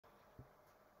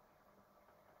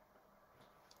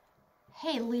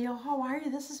Hey Leo, how are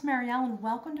you? This is Marielle and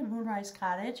welcome to Moonrise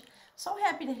Cottage. So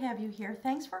happy to have you here.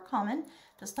 Thanks for coming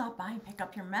to stop by and pick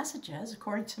up your messages.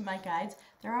 According to my guides,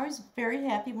 they're always very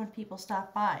happy when people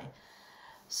stop by.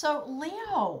 So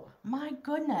Leo, my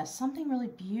goodness, something really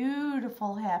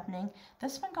beautiful happening.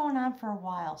 This has been going on for a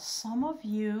while. Some of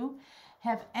you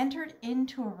have entered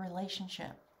into a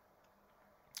relationship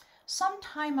some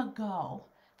time ago.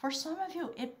 For some of you,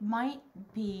 it might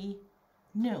be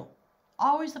new.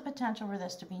 Always the potential for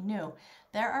this to be new.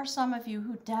 There are some of you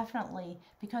who definitely,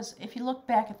 because if you look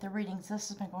back at the readings, this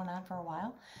has been going on for a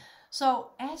while. So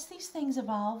as these things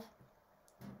evolve,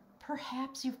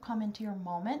 perhaps you've come into your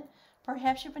moment.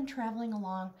 Perhaps you've been traveling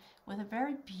along with a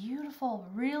very beautiful,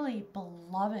 really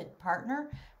beloved partner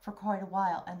for quite a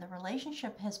while, and the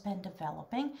relationship has been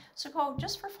developing. So go,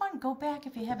 just for fun, go back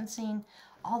if you haven't seen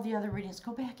all the other readings.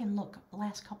 Go back and look the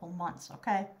last couple months,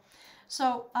 okay?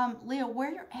 So, Leo,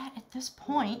 where you're at this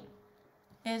point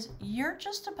is you're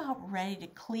just about ready to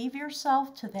cleave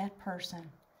yourself to that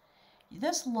person.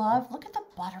 This love, look at the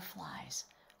butterflies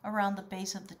around the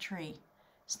base of the tree.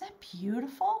 Isn't that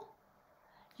beautiful?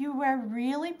 You are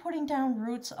really putting down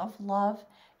roots of love.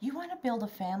 You want to build a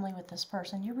family with this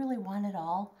person. You really want it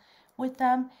all with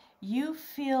them. You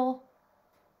feel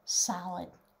solid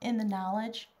in the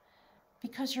knowledge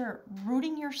because you're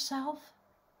rooting yourself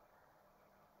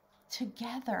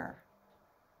together.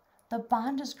 The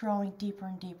bond is growing deeper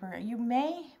and deeper. You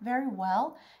may very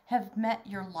well have met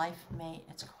your life mate.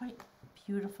 It's quite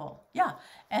beautiful. Yeah,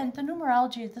 and the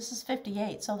numerology, this is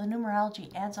 58, so the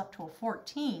numerology adds up to a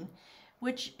 14,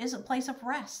 which is a place of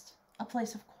rest, a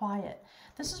place of quiet.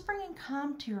 This is bringing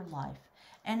calm to your life,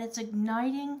 and it's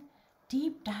igniting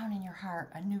deep down in your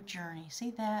heart a new journey.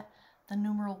 See that? The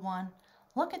numeral 1.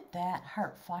 Look at that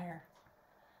heart fire.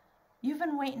 You've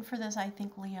been waiting for this, I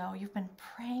think, Leo. You've been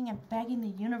praying and begging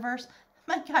the universe.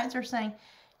 My guides are saying,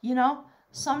 you know,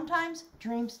 sometimes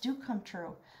dreams do come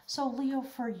true. So, Leo,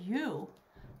 for you,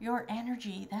 your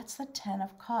energy, that's the 10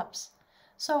 of Cups.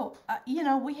 So, you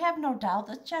know, we have no doubt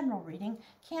that general reading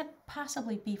can't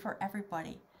possibly be for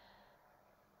everybody.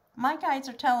 My guides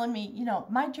are telling me, you know,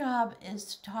 my job is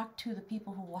to talk to the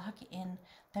people who walk in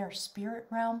their spirit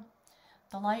realm,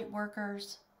 the light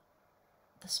workers,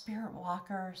 the spirit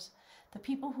walkers, the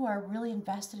people who are really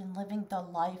invested in living the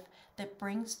life that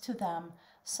brings to them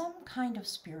some kind of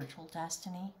spiritual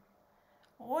destiny.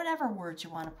 Whatever words you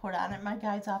want to put on it, my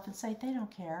guides often say they don't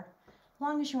care, as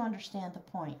long as you understand the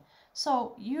point.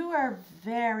 So you are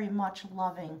very much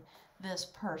loving this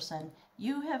person.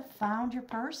 You have found your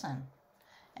person.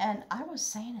 And I was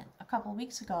saying it a couple of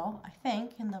weeks ago, I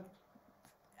think, in the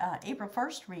April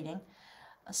 1st reading.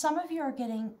 Some of you are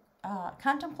getting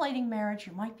contemplating marriage.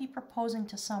 You might be proposing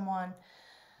to someone.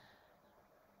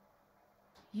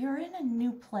 You're in a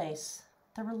new place.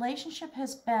 The relationship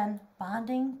has been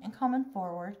bonding and coming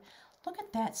forward. Look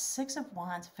at that 6 of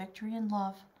Wands, victory and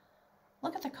love.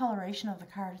 Look at the coloration of the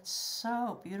card. It's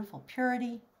so beautiful.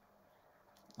 Purity,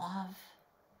 love,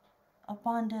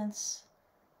 abundance.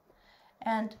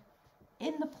 And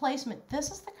in the placement, this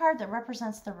is the card that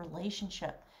represents the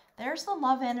relationship. There's the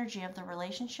love energy of the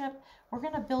relationship. We're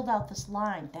going to build out this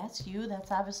line. That's you.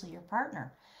 That's obviously your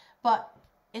partner. But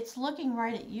it's looking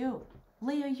right at you.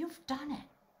 Leo, you've done it.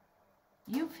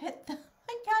 You've hit the...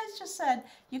 My guys just said,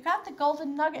 you got the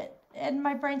golden nugget. And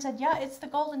my brain said, yeah, it's the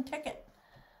golden ticket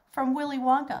from Willy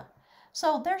Wonka.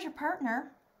 So there's your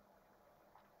partner.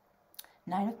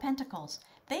 9 of Pentacles.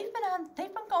 They've been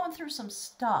going through some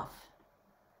stuff.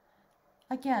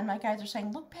 Again, my guys are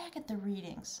saying, look back at the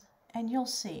readings and you'll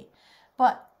see.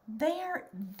 But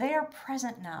they're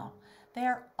present now. They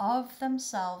are of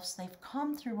themselves. They've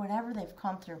come through whatever they've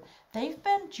come through. They've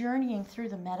been journeying through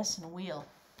the medicine wheel.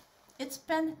 It's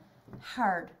been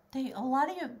hard.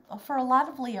 For a lot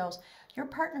of Leos, your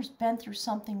partner's been through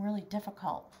something really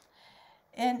difficult.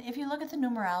 And if you look at the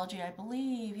numerology, I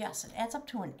believe, yes, it adds up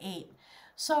to an 8.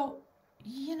 So,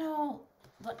 you know,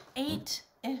 the 8,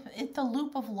 it's the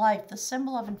loop of life, the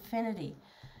symbol of infinity.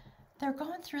 They're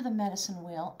going through the medicine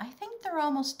wheel. I think they're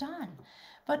almost done.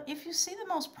 But if you see the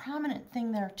most prominent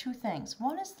thing, there are 2 things.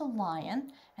 One is the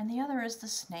lion, and the other is the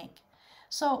snake.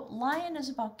 So lion is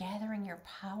about gathering your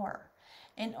power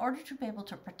in order to be able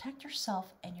to protect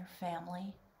yourself and your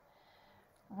family,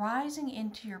 rising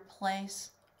into your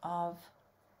place of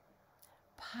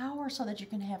power so that you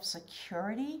can have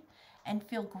security and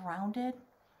feel grounded.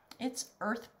 It's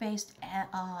earth-based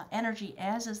energy,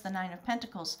 as is the 9 of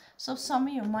Pentacles. So some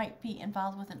of you might be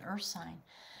involved with an earth sign.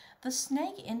 The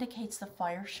snake indicates the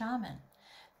fire shaman.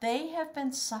 They have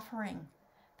been suffering.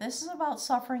 This is about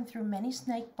suffering through many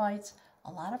snake bites, a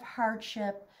lot of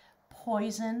hardship,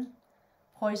 poison,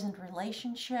 poisoned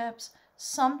relationships,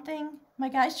 something, my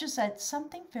guys just said,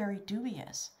 something very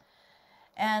dubious.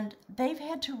 And they've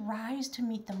had to rise to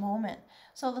meet the moment.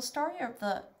 So the story of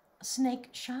the snake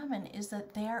shaman is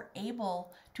that they are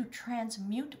able to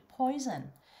transmute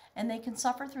poison, and they can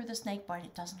suffer through the snake bite.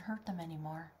 It doesn't hurt them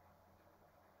anymore.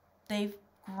 They've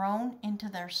grown into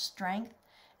their strength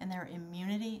and their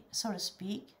immunity, so to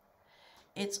speak.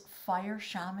 It's fire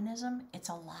shamanism. It's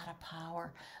a lot of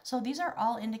power. So these are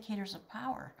all indicators of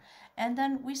power. And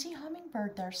then we see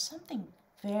hummingbird. There's something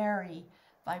very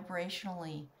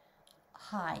vibrationally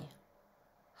high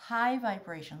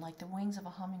vibration, like the wings of a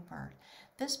hummingbird.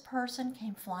 This person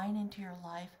came flying into your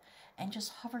life and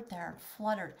just hovered there and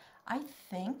fluttered. I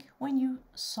think when you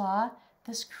saw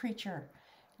this creature,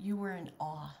 you were in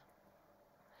awe.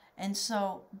 And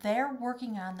so they're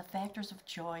working on the factors of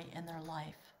joy in their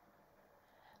life.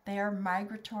 They are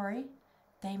migratory.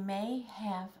 They may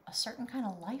have a certain kind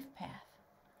of life path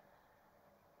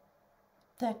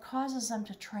that causes them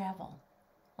to travel.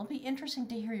 It'll be interesting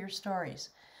to hear your stories.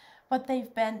 But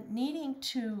they've been needing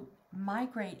to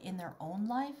migrate in their own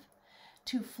life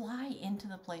to fly into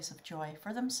the place of joy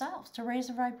for themselves, to raise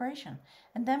their vibration.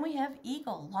 And then we have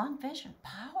eagle, long vision,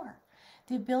 power,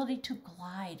 the ability to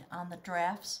glide on the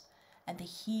drafts and the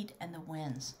heat and the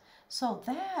winds. So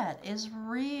that is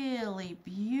really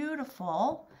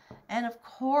beautiful. And of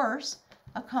course,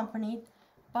 accompanied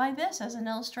by this as an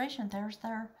illustration.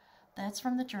 That's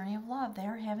from the journey of love.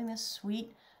 They're having this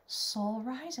sweet soul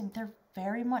rising. They're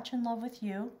very much in love with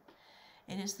you.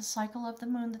 It is the cycle of the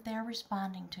moon that they are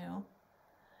responding to.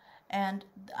 And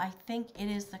I think it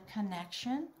is the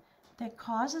connection that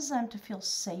causes them to feel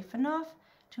safe enough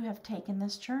to have taken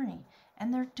this journey.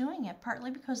 And they're doing it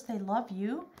partly because they love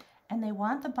you and they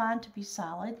want the bond to be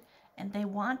solid and they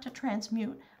want to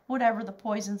transmute whatever the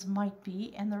poisons might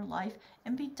be in their life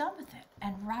and be done with it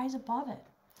and rise above it.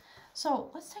 So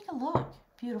let's take a look,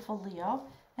 beautiful Leo,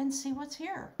 and see what's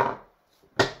here.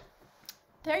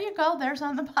 There you go. There's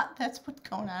on the bottom. That's what's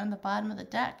going on the bottom of the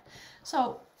deck.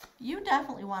 So you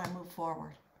definitely want to move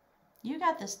forward. You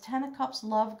got this 10 of Cups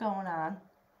love going on.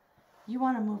 You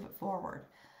want to move it forward.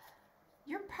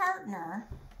 Your partner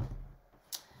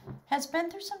has been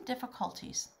through some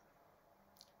difficulties.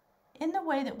 In the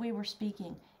way that we were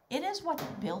speaking, it is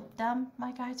what built them,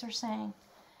 my guides are saying.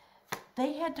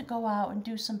 They had to go out and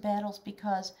do some battles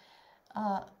because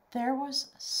there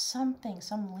was something,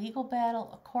 some legal battle,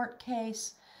 a court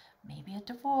case, maybe a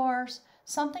divorce.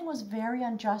 Something was very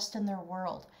unjust in their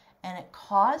world, and it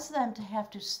caused them to have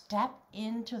to step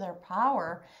into their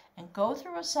power and go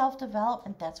through a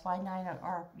self-development. That's why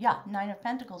Nine of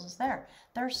Pentacles is there.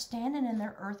 They're standing in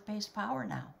their earth-based power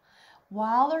now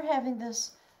while they're having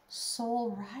this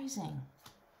soul rising.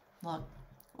 Look,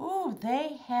 ooh,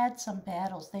 they had some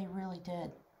battles. They really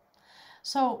did.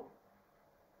 So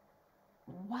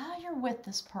while you're with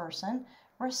this person,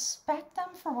 respect them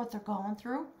for what they're going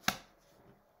through.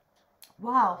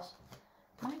 Wow.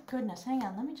 My goodness. Hang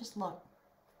on. Let me just look.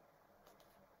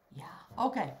 Yeah.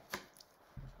 Okay.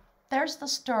 There's the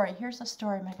story. Here's the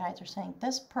story my guides are saying.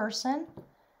 This person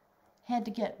had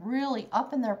to get really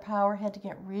up in their power, had to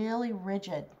get really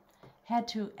rigid, had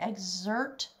to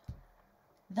exert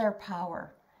their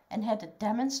power, and had to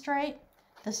demonstrate.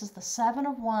 This is the Seven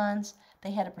of Wands.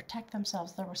 They had to protect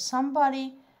themselves. There was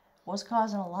somebody was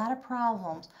causing a lot of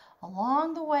problems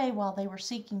along the way while they were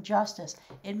seeking justice.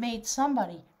 It made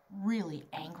somebody really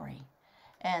angry.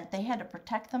 And they had to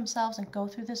protect themselves and go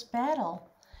through this battle.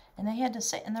 And they had to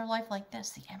sit in their life like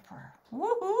this, the Emperor.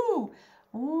 Woohoo!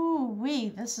 Ooh-wee,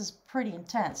 this is pretty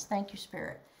intense. Thank you,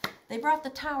 Spirit. They brought the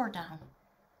tower down.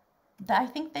 I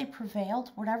think they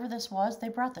prevailed, whatever this was. They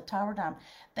brought the tower down.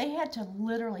 They had to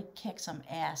literally kick some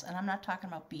ass. And I'm not talking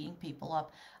about beating people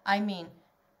up. I mean,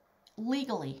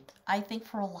 legally, I think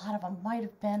for a lot of them might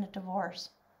have been a divorce.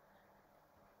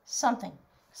 Something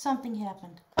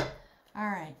happened. All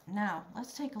right, now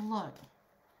let's take a look.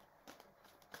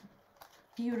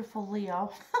 Beautiful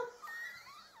Leo.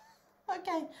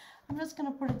 Okay, I'm just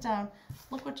going to put it down.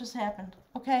 Look what just happened.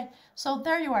 Okay, so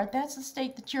there you are. That's the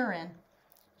state that you're in.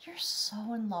 You're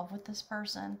so in love with this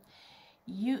person.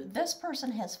 This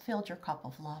person has filled your cup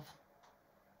of love.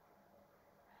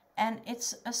 And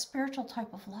it's a spiritual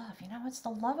type of love. You know, it's the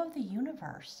love of the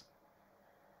universe.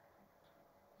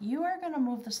 You are going to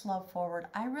move this love forward.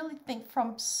 I really think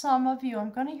from some of you,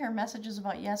 I'm going to hear messages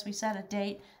about, yes, we set a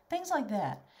date, things like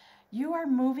that. You are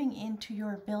moving into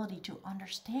your ability to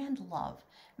understand love,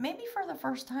 maybe for the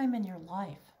first time in your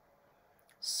life.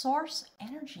 Source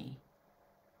energy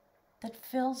that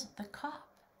fills the cup,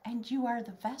 and you are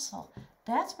the vessel.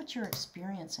 That's what you're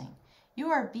experiencing. You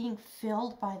are being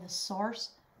filled by the source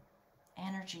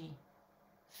energy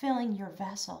filling your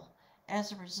vessel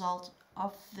as a result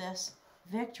of this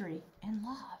victory in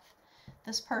love.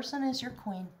 This person is your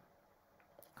queen.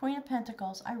 Queen of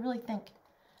Pentacles. I really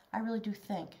do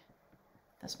think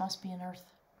this must be an earth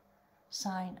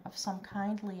sign of some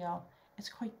kind, Leo. It's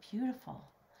quite beautiful.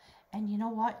 And you know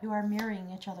what? You are mirroring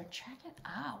each other. Check it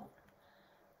out.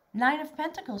 9 of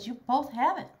Pentacles. You both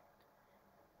have it.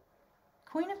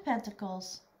 Queen of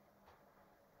Pentacles.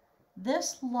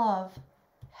 This love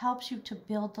helps you to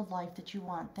build the life that you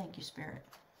want. Thank you, Spirit.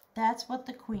 That's what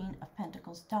the Queen of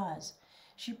Pentacles does.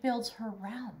 She builds her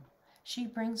realm. She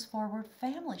brings forward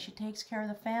family. She takes care of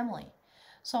the family.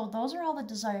 So those are all the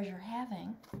desires you're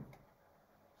having.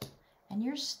 And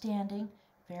you're standing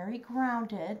very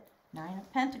grounded, 9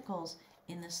 of Pentacles,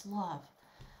 in this love.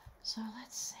 So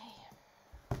let's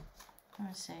see.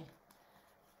 Let's see.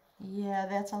 Yeah,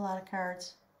 that's a lot of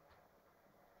cards.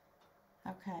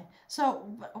 Okay, so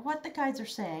what the guides are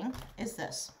saying is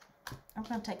this. I'm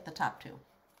going to take the top 2.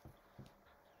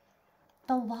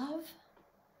 The love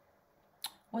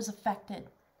was affected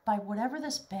by whatever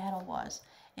this battle was.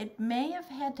 It may have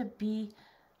had to be,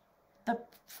 the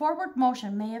forward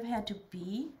motion may have had to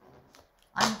be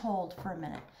on hold for a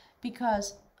minute,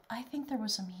 because I think there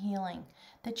was some healing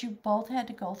that you both had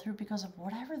to go through because of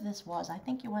whatever this was. I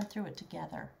think you went through it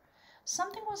together.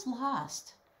 Something was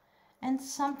lost, and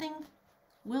something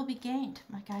will be gained,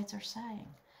 my guides are saying.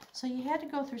 So you had to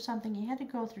go through something. You had to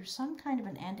go through some kind of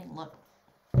an ending. Look,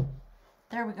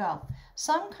 there we go.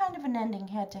 Some kind of an ending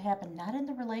had to happen, not in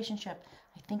the relationship.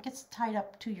 I think it's tied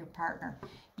up to your partner.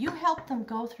 You helped them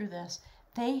go through this.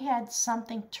 They had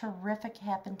something terrific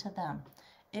happen to them.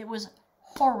 It was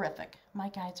horrific, my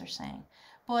guides are saying,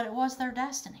 but it was their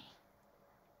destiny.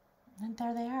 And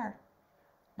there they are.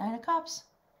 9 of Cups.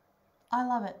 I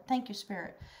love it. Thank you,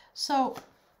 Spirit. So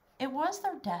it was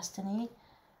their destiny.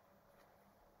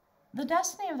 The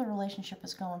destiny of the relationship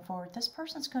is going forward. This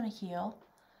person's going to heal.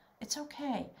 It's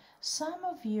okay. Some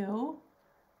of you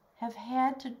have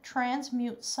had to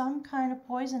transmute some kind of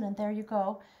poison, and there you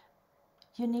go.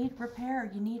 You need repair.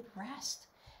 You need rest.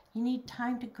 You need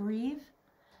time to grieve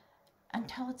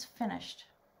until it's finished.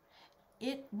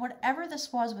 Whatever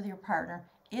this was with your partner,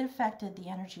 it affected the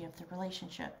energy of the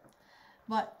relationship.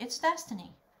 But it's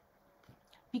destiny.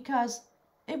 Because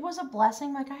it was a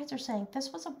blessing. My guides are saying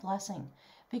this was a blessing.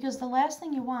 Because the last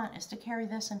thing you want is to carry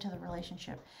this into the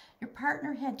relationship. Your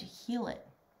partner had to heal it.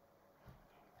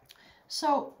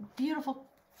 So, beautiful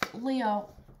Leo,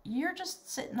 you're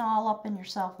just sitting all up in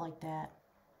yourself like that.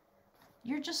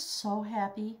 You're just so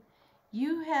happy.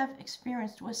 You have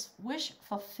experienced wish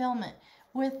fulfillment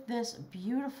with this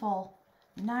beautiful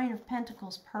 9 of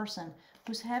Pentacles person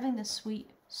who's having this sweet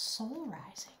soul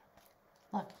rising.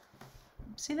 Look,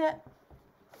 see that?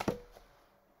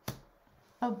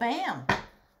 Oh, bam.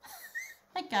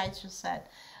 My guides just said.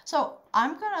 So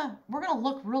we're gonna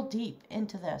look real deep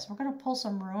into this. We're gonna pull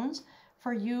some runes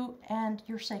for you and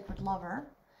your sacred lover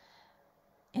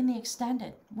in the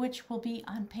extended, which will be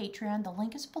on Patreon. The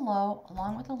link is below,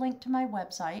 along with a link to my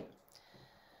website.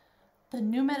 The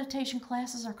new meditation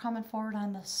classes are coming forward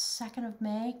on the 2nd of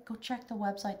May. Go check the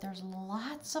website. There's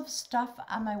lots of stuff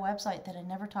on my website that I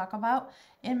never talk about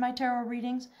in my tarot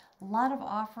readings. A lot of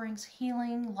offerings,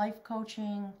 healing, life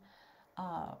coaching,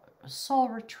 soul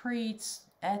retreats,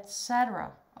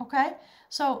 etc. Okay?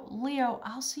 So, Leo,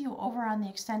 I'll see you over on the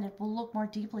extended. We'll look more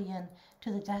deeply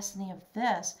into the destiny of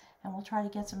this, and we'll try to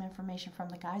get some information from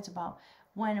the guides about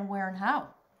when and where and how.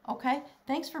 Okay?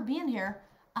 Thanks for being here.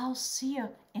 I'll see you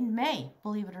in May,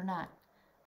 believe it or not.